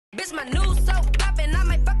Bitch, my new soap poppin', I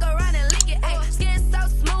might fuck around and lick it. Ayy, skin so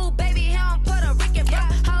smooth, baby, he on Puerto Rican.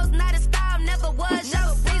 Yeah, hoes not a style, never was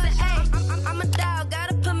your season. Ayy, I'm a dog,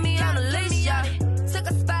 gotta put me on a leash, yeah. Took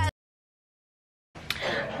a spot.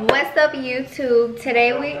 What's up, YouTube?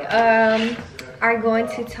 Today we are going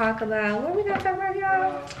to talk about, what are we gonna talk about,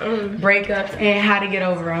 y'all? Breakups and how to get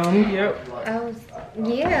over them. Yep. Oh,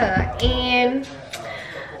 yeah, and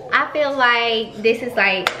I feel like this is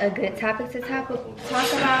like a good topic to talk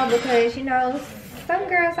about because, you know, some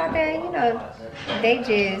girls out there, you know, they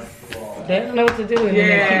don't know what to do and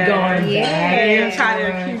then they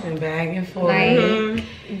keep going back and forth. Like,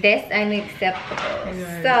 that's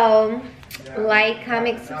unacceptable. So, like,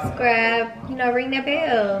 comment, subscribe, you know, ring that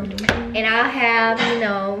bell. And I'll have, you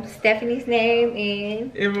know, Stephanie's name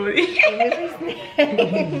and Emily's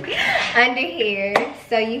name under here,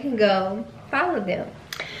 so you can go follow them.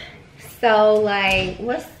 So, like,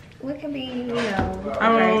 what can be, you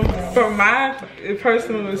know, from my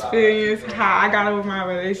personal experience, how I got over my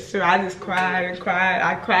relationship, I just cried and cried.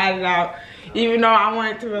 I cried it out. Even though I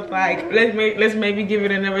wanted to, like, let's maybe give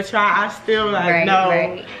it another try, I still, like,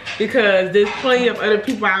 no. Because there's plenty of other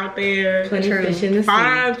people out there.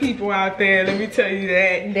 Fine people out there, let me tell you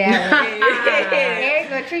that. They're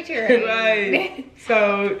gonna treat you right. Right.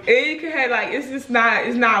 So, you can have, like, it's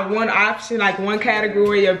not one option, like, one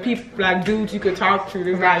category of people, like, dudes you could talk to.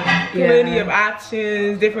 There's, like, plenty of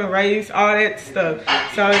options, different race, all that stuff.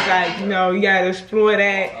 So, it's like, you know, you gotta explore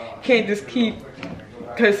that. Can't just keep...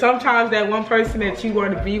 Because sometimes that one person that you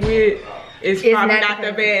want to be with is probably not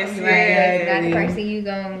the best. Right, not the person you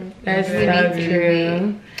gonna need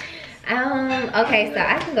to be. Okay, so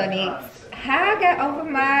I can go next. How I got over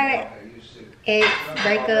my ex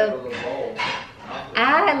breakup,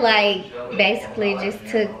 I like basically just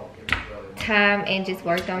took time and just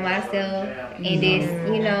worked on myself and just,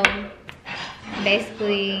 you know,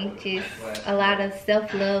 basically just a lot of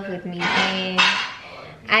self-love with me, and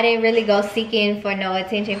I didn't really go seeking for no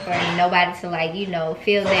attention for nobody to, like, you know,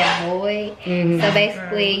 fill that void. So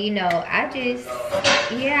basically, you know, I just,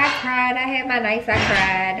 I cried. I had my nights I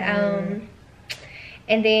cried.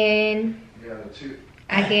 And then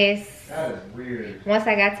I guess once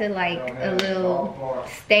I got to, like, a little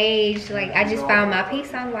stage, like, I just found my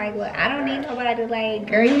peace. I'm like, well, I don't need nobody to, like,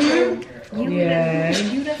 girl, you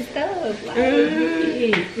the stuff. Like,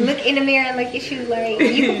 look in the mirror and look at you, like,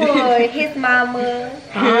 you can pour his mama,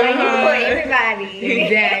 like, you can pour everybody.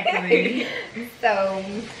 Exactly. So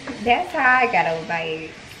that's how I got over my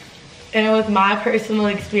ex. And with my personal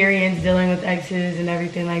experience dealing with exes and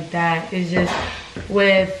everything like that, is just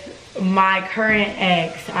with my current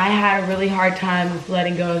ex, I had a really hard time with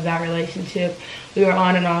letting go of that relationship. We were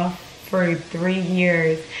on and off for 3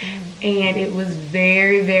 years, and it was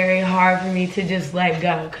very, very hard for me to just let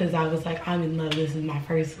go, because I was like, I'm in love, this is my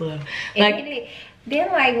first love. Like,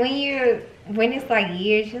 then like when it's like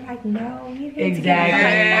years, you're like, no, you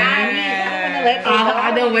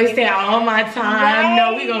I don't waste all my time.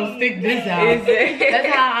 No, we gonna stick this out.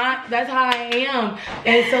 That's how I am.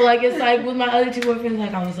 And so, like, it's like with my other two boyfriends,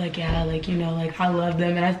 like, I was like, yeah, like, you know, like, I love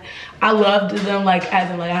them, and I loved them, like,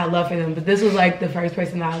 as in, like, I had love for them. But this was like the first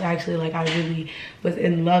person that I was actually, like, I really was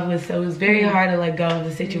in love with. So it was very hard to let go of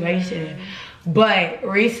the situation. But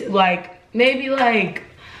maybe like,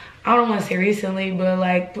 I don't want to say recently, but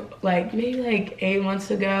like maybe like 8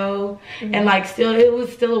 months ago, and like it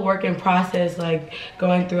was still a work in process, like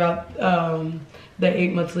going throughout the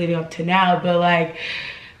 8 months leading up to now. But like,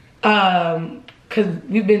 cause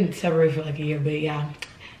we've been separated for like a year, but yeah,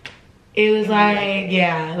 it was like,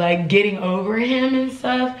 like getting over him and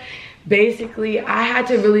stuff. Basically, I had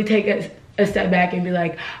to really take a step back and be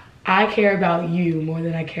like, I care about you more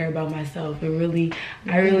than I care about myself. And really,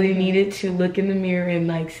 I really needed to look in the mirror and,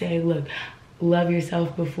 like, say, look, love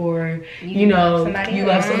yourself before, you know, you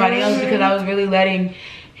love somebody else. Because I was really letting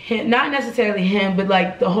him, not necessarily him, but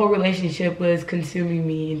like the whole relationship was consuming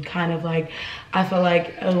me, and kind of like, I felt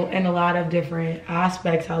like in a lot of different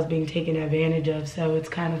aspects I was being taken advantage of. So it's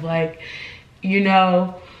kind of like, you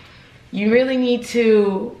know, you really need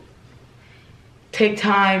to take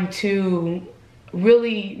time to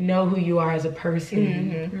really know who you are as a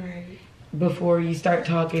person before you start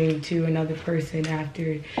talking to another person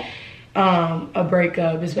after a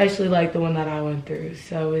breakup, especially like the one that I went through.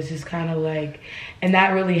 So it's just kind of like, and that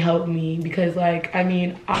really helped me, because like, I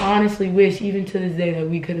mean, I honestly wish even to this day that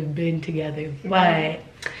we could have been together, but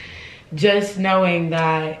just knowing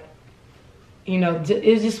that, you know,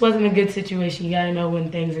 it just wasn't a good situation. You gotta know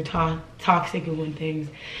when things are toxic and when things,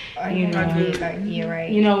 you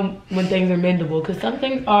know, when things are mendable. Because some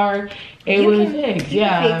things are able to fix. You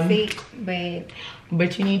can fix it, but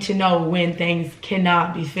but you need to know when things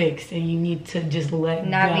cannot be fixed, and you need to just let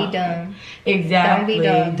go. Be dumb. Exactly.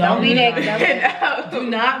 Don't be dumb. Don't be that dumb. Do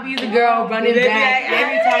not be the girl running back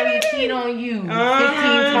every time he cheat on you. 15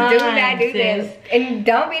 times. Do not do this. And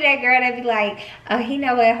don't be that girl that be like, oh, he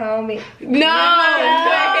know where home is. No, he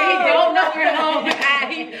don't know where home is at.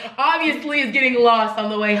 He obviously is getting lost on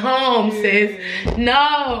the way home, sis.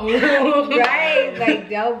 No. Right? Like,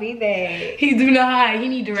 don't be that. He do not. He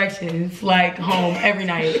need directions, like home every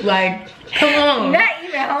night. Like, come on. Not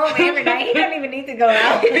even home every night. He don't even need to go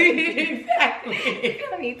out. Exactly. He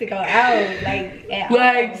don't need to go out.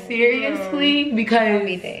 Like seriously, because don't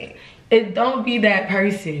be that. Don't be that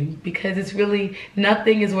person, because it's really,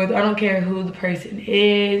 nothing is worth, I don't care who the person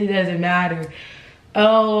is, it doesn't matter.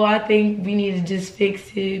 Oh, I think we need to just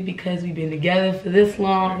fix it because we've been together for this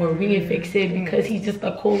long, or we need to fix it because he's just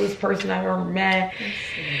the coolest person I've ever met.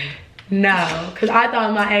 No, because I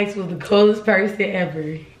thought my ex was the coolest person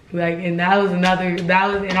ever. Like, and and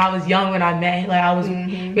I was young when I met him. Like, I was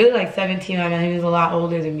really like 17 when I met him. He was a lot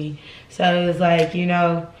older than me. So it was like, you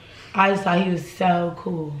know, I just thought he was so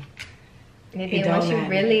cool. And then once you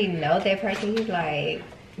really know that person, you like,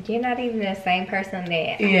 you're not even the same person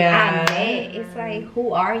that I met. It's like,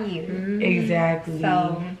 who are you? Exactly.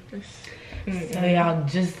 So y'all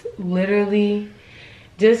just really,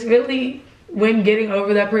 when getting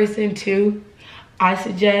over that person too, I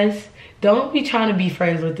suggest, don't be trying to be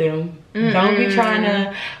friends with them. Don't be trying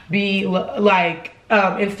to be like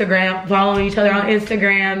Instagram, following each other on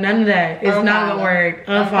Instagram, none of that. It's not gonna work.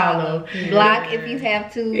 Unfollow. Block if you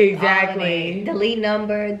have to. Exactly. Delete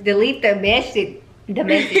number, delete the message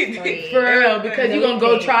thread. For real, because you're gonna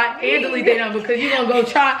go try and delete that number, because you're gonna go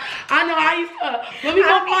try. I know I used to, let me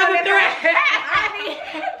go find the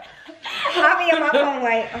thread. I'll be on my phone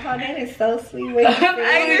like, oh, that is so sweet. What he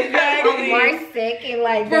said on March 2nd,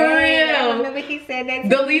 like, for real. I remember he said that to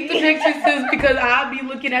delete me. the pictures, sis, because I'll be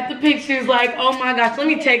looking at the pictures like, oh my gosh, let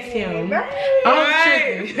me text him. I was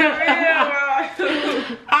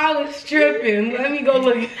tripping. I was tripping. Let me go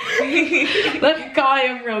look. Let me call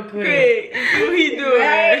him real quick. What he doing?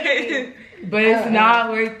 Right. But it's not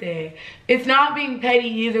worth it. It's not being petty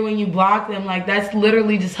either when you block them. Like, that's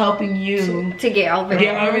literally just helping you to get over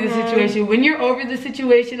the situation. When you're over the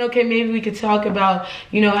situation, okay, maybe we could talk about,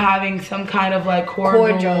 you know, having some kind of like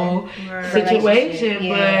cordial situation.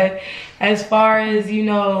 But as far as, you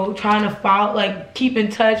know, trying to follow, like, keep in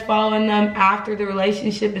touch, following them after the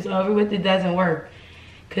relationship is over with, it doesn't work.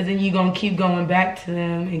 Because then you're going to keep going back to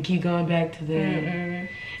them and keep going back to them.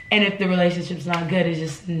 And if the relationship's not good, it's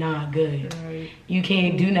just not good. You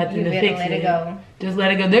can't do nothing to fix let it go. Just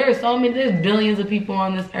let it go. There's billions of people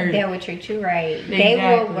on this earth. They will treat you right. Exactly. They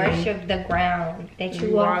will worship the ground that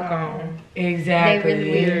you walk on. Exactly. They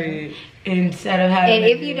really will. Instead of having. And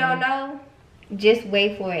if you don't know, just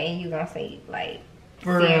wait for it, and you're gonna say, like,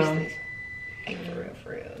 seriously, like,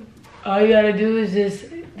 for real. All you gotta do is just.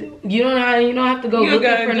 You don't have to go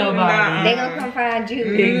looking for nobody. They gonna come find you.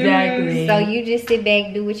 Exactly. So you just sit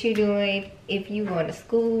back, do what you doing. If you going to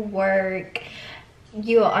school, work,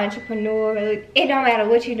 you're an entrepreneur. It don't matter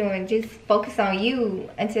what you're doing. Just focus on you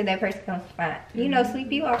until that person comes to find. You know,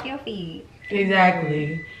 sweep you off your feet.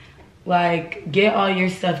 Exactly. Like, get all your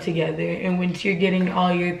stuff together, and once you're getting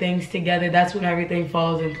all your things together, that's when everything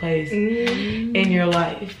falls in place in your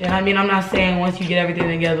life. And I mean, I'm not saying once you get everything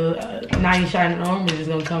together, knight in shining armor is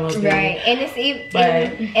gonna come up. Right, and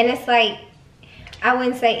it's like, I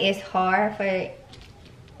wouldn't say it's hard for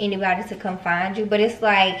anybody to come find you, but it's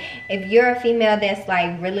like, if you're a female that's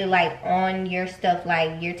like really like on your stuff,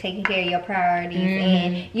 like you're taking care of your priorities,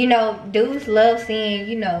 and you know, dudes love seeing,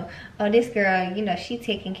 you know, oh, this girl, you know, she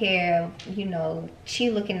taking care of, you know, she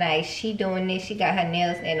looking nice, she doing this, she got her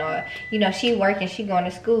nails in, or, you know, she working, she going to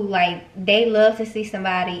school. Like, they love to see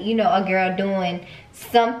somebody, you know, a girl doing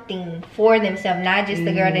something for themselves, not just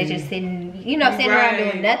the girl that's just sitting, you know, sitting around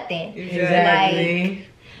doing nothing. Exactly. Like,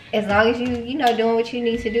 as long as you know, doing what you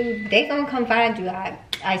need to do, they gonna come find you.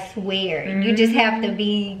 I swear. You just have to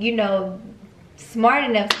be, you know, smart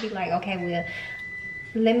enough to be like, okay, well,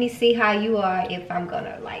 let me see how you are if I'm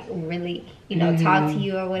gonna like really, you know, talk to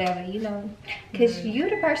you or whatever, you know, because you're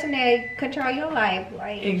the person that control your life.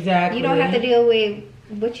 Like, exactly. You don't have to deal with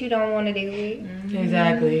what you don't want to deal with.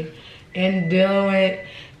 Exactly. And dealing with,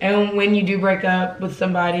 and when you do break up with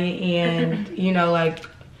somebody, and you know, like,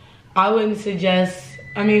 I wouldn't suggest.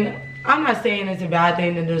 I mean, I'm not saying it's a bad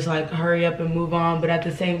thing to just like hurry up and move on, but at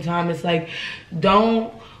the same time, it's like,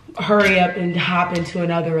 don't hurry up and hop into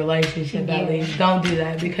another relationship. At least don't do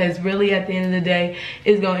that, because really at the end of the day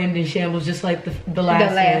it's gonna end in shambles, just like the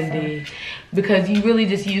last one did, because you really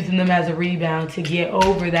just using them as a rebound to get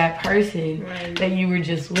over that person that you were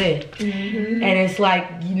just with. And it's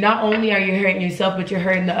like, not only are you hurting yourself, but you're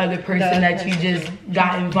hurting the other person that you just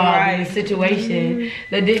got involved in a situation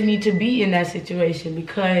that didn't need to be in that situation,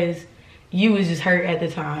 because you was just hurt at the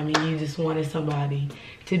time and you just wanted somebody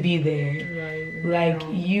to be there. Like,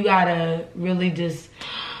 you gotta really just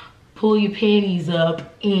pull your panties up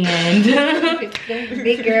and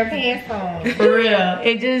big girl pants on. For real.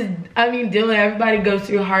 It just, I mean, Dylan, everybody goes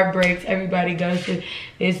through heartbreaks. Everybody goes through,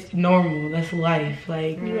 it's normal. That's life.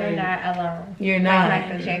 Like, you are not alone. You're not. Like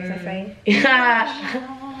Michael Jackson say.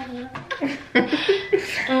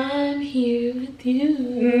 I'm here with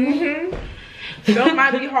you. Some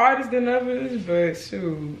might be harder than others, but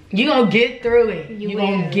shoot, you gonna get through it. You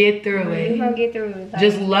gonna get through it. You gonna get through it.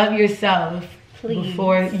 Just love yourself, please,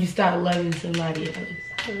 before you start loving somebody else.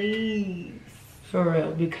 Please. For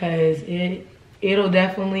real, because it'll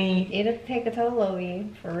definitely, it'll take a toll over you.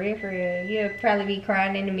 For real, for real. You'll probably be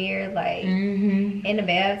crying in the mirror, like in the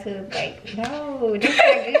bathtub, like, no, that's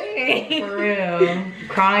not good. For real.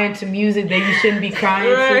 Crying to music that you shouldn't be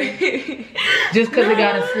crying to. Just because it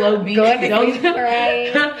got a slow beat. Don't cry.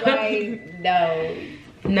 Like, no.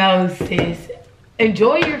 No, sis.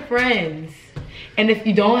 Enjoy your friends. And if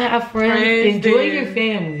you don't have friends, enjoy your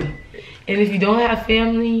family. And if you don't have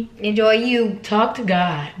family, enjoy you. Talk to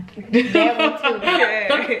God. That one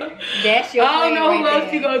too. That's your I don't know who right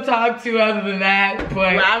else you gonna talk to other than that.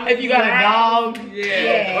 But if you got a dog,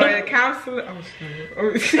 or a counselor,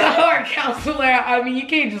 or a counselor. I mean, you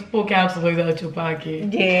can't just pull counselors out your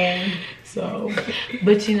pocket. Yeah. So,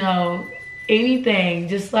 but you know, anything,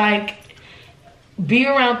 just like be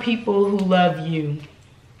around people who love you.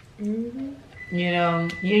 You know,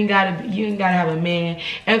 you ain't gotta have a man.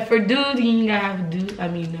 And for dudes, you ain't gotta have a dude. I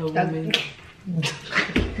mean, no women.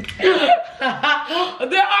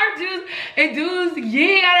 There are dudes, and dudes, you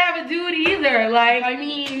ain't gotta have a dude either. Like, I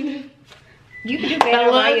mean, you can do bad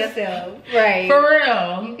all by yourself. Right. For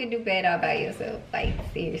real. You can do bad all by yourself. Like,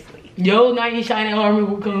 seriously. Your knight in shining armor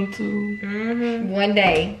will come too. One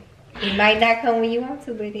day. It might not come when you want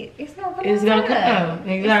to, but it's gonna come. It's gonna come.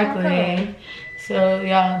 Exactly. So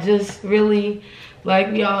y'all just really,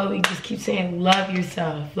 like we just keep saying, love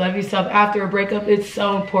yourself. Love yourself. After a breakup, it's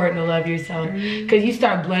so important to love yourself, because you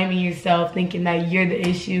start blaming yourself, thinking that you're the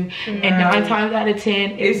issue, and 9 times out of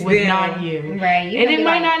 10 it was not you. Right. And it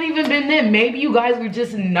might not even been them. Maybe you guys were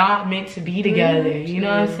just not meant to be together. You know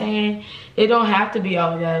what I'm saying? It don't have to be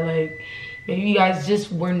all that. Like, maybe you guys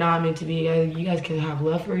just were not meant to be together. You guys can have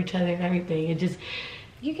love for each other and everything. It just,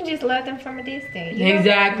 you can just love them from a distance.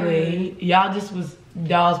 Exactly.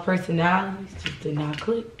 Y'all's personalities just did not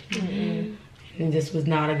click. And it just was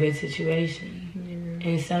not a good situation.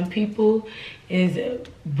 And some people is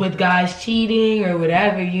with guys cheating or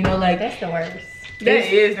whatever, you know, like, that's the worst. That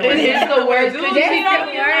is the worst. It's the worst. Dude,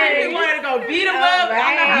 he wanted to go beat him up.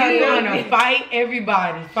 Right. You want to fight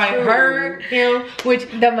everybody. Fight her, him, which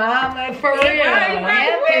the mama, for real.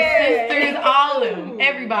 His sisters, all of them.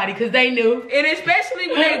 Everybody, because they knew. And especially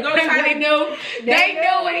when they go try they knew. They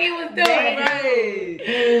knew what he was doing.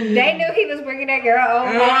 They knew he was bringing that girl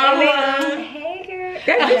over. Hey, girl.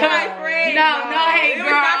 That's just my friend. No, hey,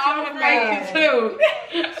 girl. I'm gonna break you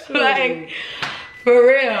too. Like, for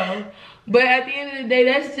real. But at the end of the day,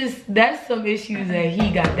 that's some issues that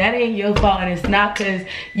he got. That ain't your fault, and it's not because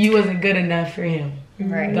you wasn't good enough for him.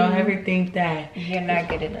 Right. Don't ever think that. You're not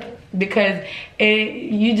good enough. Because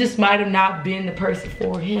you just might have not been the person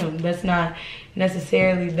for him. That's not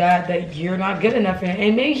necessarily that you're not good enough for him.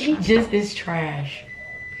 And maybe he just is trash.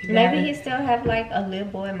 Maybe he still have like a little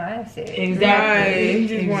boy mindset. Exactly.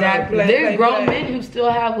 Right. Exactly. There's grown men who still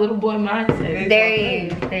have little boy mindset.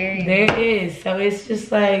 There is. So it's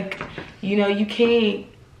just like, you know, you can't.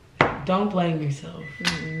 Don't blame yourself.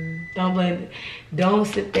 Don't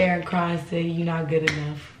sit there and cry and say you're not good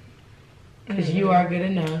enough, because you are good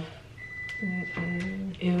enough.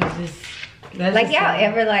 It was just. Like, y'all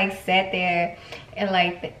ever like sat there and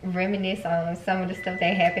like reminisce on some of the stuff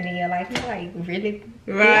that happened in your life? You're like, really?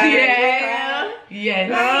 Right. Yeah. Yes.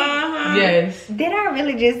 Yes. Did I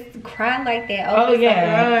really just cry like that? Oh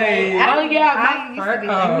yeah. Right. I used to be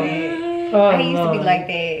like that. I used to be like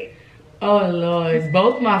that. Oh Lord,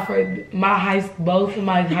 both of my high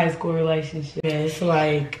school relationships. It's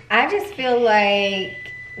like, I just feel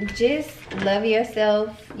like, just love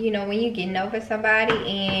yourself. You know, when you getting over somebody,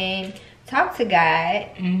 and talk to God.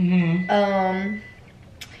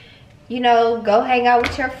 You know, go hang out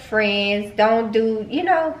with your friends. Don't do, you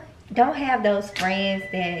know, don't have those friends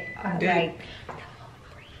that are like,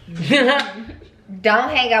 don't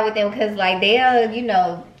hang out with them because like they'll, you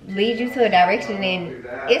know, lead you to a direction and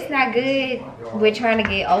it's not good with trying to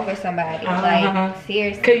get over somebody. Like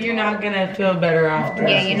seriously. Because you're not gonna feel better after.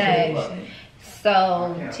 Yeah, you're not.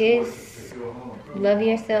 So just love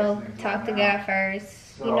yourself, talk to God first.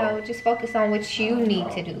 You know, just focus on what you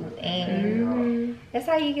need to do, and that's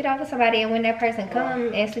how you get over somebody. And when that person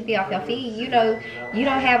comes and sweep you off your feet, you know, you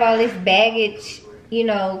don't have all this baggage, you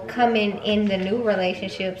know, coming in the new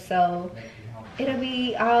relationship. So it'll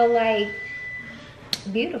be all like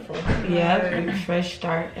beautiful. Yeah, fresh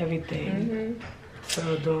start, everything.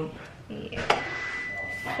 So don't. Yeah.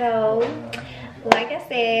 So, like I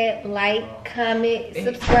said, like, comment,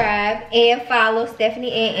 subscribe, and follow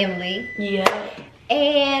Stephanie and Emily. Yeah.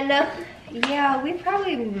 And yeah, we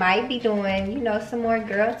probably might be doing, you know, some more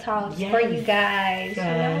girl talks for you guys. You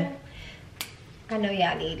know? I know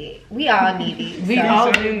y'all need it. We all need it. We all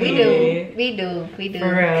do. We do.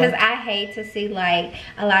 Because I hate to see like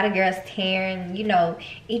a lot of girls tearing, you know,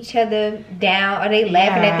 each other down, or they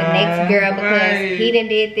laughing at the next girl because he done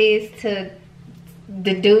did this to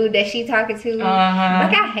the dude that she talking to.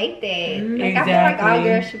 Like I hate that. Like I feel like all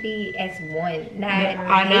girls should be as one, not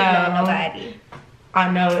hating on nobody. I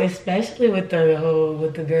know, especially with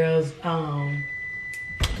the girls.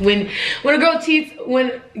 When a girl cheats,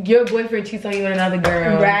 when your boyfriend cheats on you with another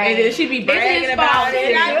girl, and then she be bragging about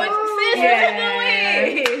it.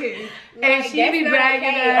 And she be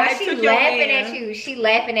bragging about she laughing at you. She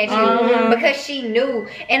laughing at you because she knew.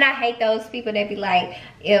 And I hate those people that be like,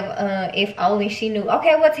 if only she knew.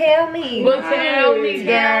 Okay, well tell me. Well tell me,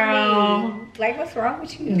 girl. Like what's wrong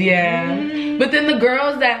with you? Yeah. But then the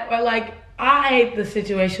girls that are like, I hate the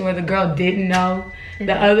situation where the girl didn't know,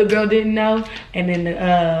 the other girl didn't know, and then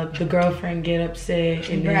the girlfriend get upset,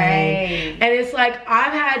 and then and it's like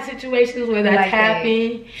I've had situations where that's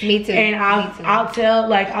happened. Me too. And I'll tell,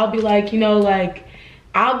 like, I'll be like, you know, like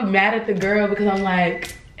I'll be mad at the girl because I'm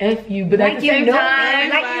like, F you, but like at the same time,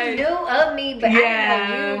 like you knew of me, but I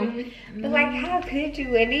didn't know you. But like, how could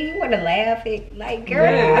you? And then you want to laugh at, like, girl,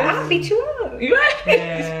 I'll beat you up.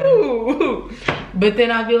 But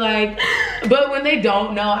then I'll be like, but when they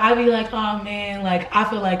don't know, I'll be like, oh man, like I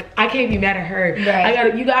feel like I can't be mad at her.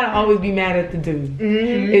 You gotta always be mad at the dude.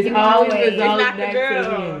 It's always back to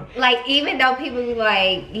him. Like even though people be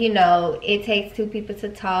like, you know, it takes two people to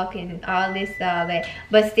talk and all this, all that,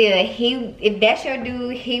 but still, if that's your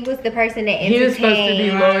dude, he was the person that entertained. He was supposed to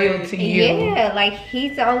be loyal to you. Yeah, like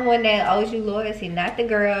he's the only one that owes you loyalty, not the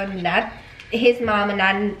girl, not his mama,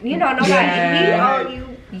 not, you know, nobody. He owe you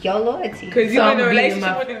your loyalty. Because you're in a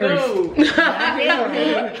relationship with the dude.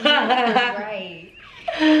 Right.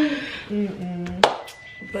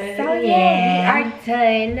 But so yeah, we are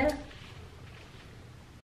done